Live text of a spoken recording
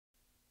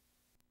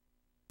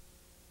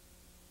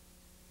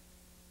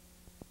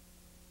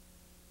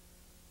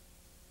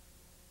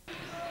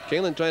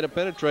Kaneland trying to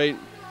penetrate.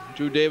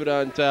 Drew David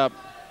on top.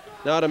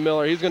 Now to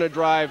Miller. He's going to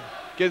drive.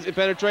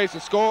 Penetrates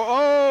and score.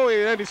 Oh,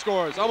 and he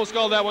scores. Almost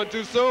called that one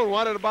too soon.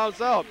 Wanted to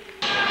bounce out.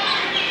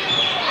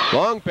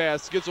 Long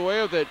pass. Gets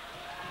away with it.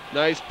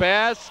 Nice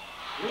pass.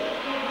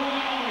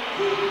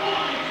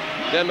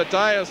 Then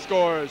Matthias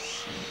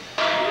scores.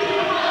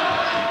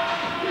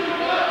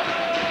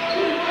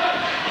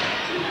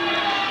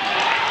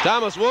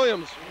 Thomas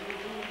Williams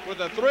with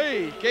a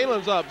three.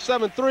 Kaneland's up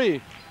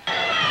 7-3.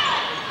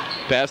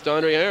 Pass to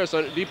Andre Harris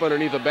deep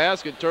underneath the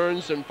basket.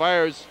 Turns and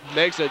fires.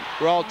 Makes it.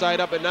 We're all tied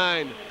up at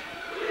 9.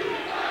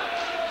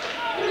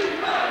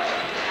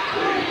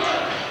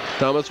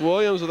 Thomas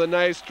Williams with a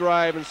nice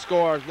drive and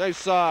score. Nice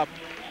soft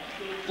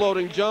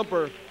floating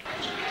jumper.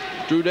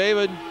 Drew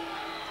David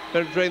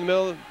penetrating the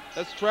middle.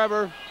 That's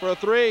Trevor for a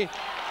three.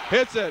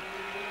 Hits it.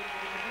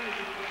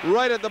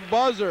 Right at the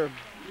buzzer.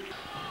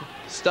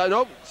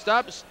 Stop,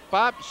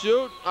 pop,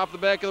 shoot. Off the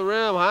back of the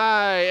rim.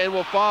 High and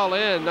will fall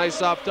in. Nice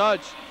soft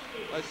touch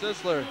by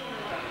Sisler.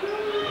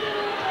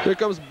 Here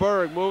comes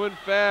Berg moving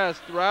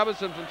fast.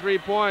 Robinson from 3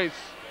 points.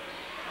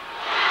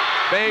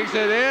 Bangs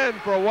it in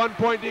for a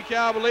 1-point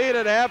DeKalb lead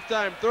at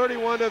halftime,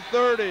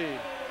 31-30.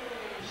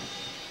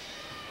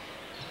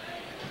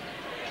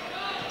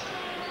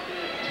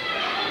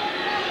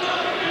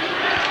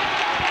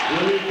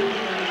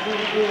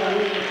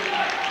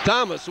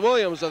 Thomas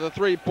Williams with a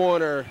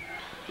 3-pointer.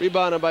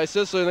 Rebounded by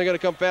Sisler, and they're going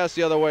to come fast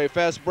the other way.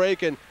 Fast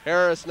break, and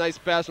Harris, nice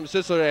pass from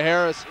Sisler to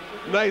Harris.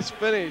 Nice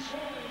finish.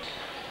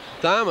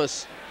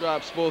 Thomas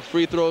drops both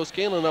free throws.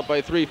 Kaneland up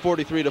by 3,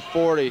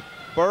 43-40.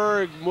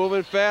 Berg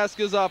moving fast,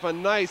 gives off a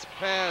nice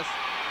pass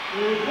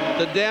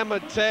to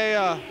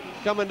Damatea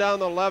coming down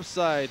the left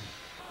side.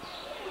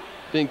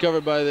 Being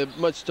covered by the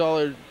much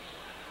taller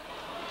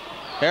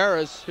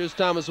Harris. Here's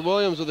Thomas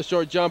Williams with a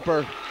short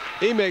jumper.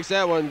 He makes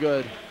that one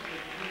good.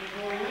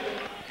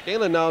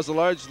 Kaneland now is the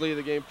largest lead of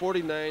the game,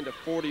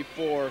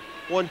 49-44,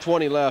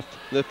 1:20 left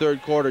in the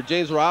third quarter.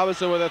 James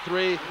Robinson with a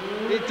three.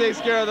 He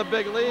takes care of the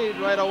big lead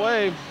right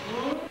away.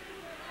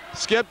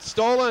 Skipped,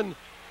 stolen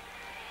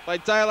by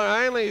Tyler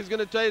Heinley. He's going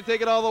to try to take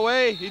it all the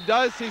way. He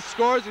does, he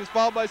scores, he's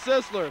fouled by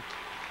Sisler.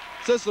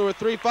 Sisler with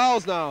 3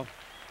 fouls now.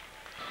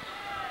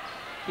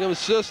 Here comes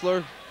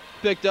Sisler,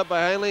 picked up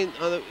by Heinley,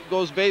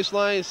 goes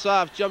baseline,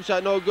 soft, jump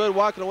shot no good,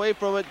 walking away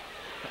from it.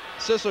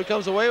 Sisler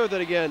comes away with it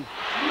again.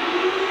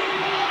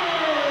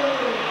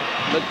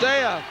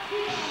 Matea.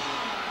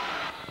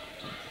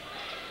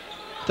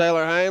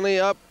 Tyler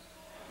Heinley up,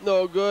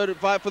 no good,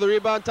 fight for the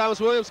rebound. Thomas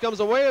Williams comes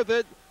away with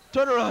it.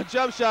 Turnaround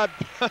jump shot.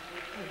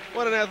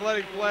 What an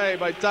athletic play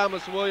by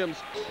Thomas Williams.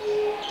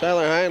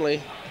 Tyler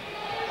Heinley.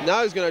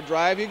 Now he's going to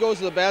drive. He goes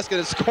to the basket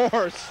and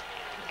scores.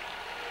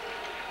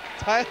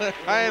 Tyler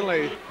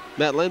Heinley.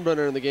 Matt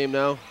Lindbrunner in the game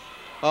now.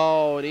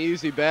 Oh, an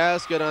easy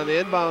basket on the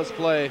inbounds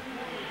play.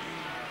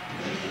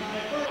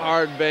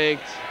 Hard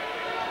banked.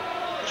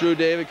 Drew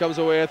David comes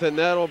away with it, and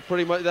that'll put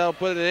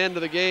an end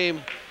to the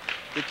game.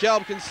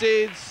 DeKalb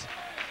concedes,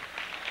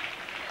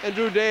 and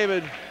Drew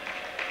David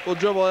will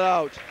dribble it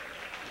out.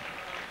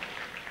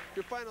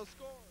 Your final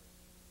score.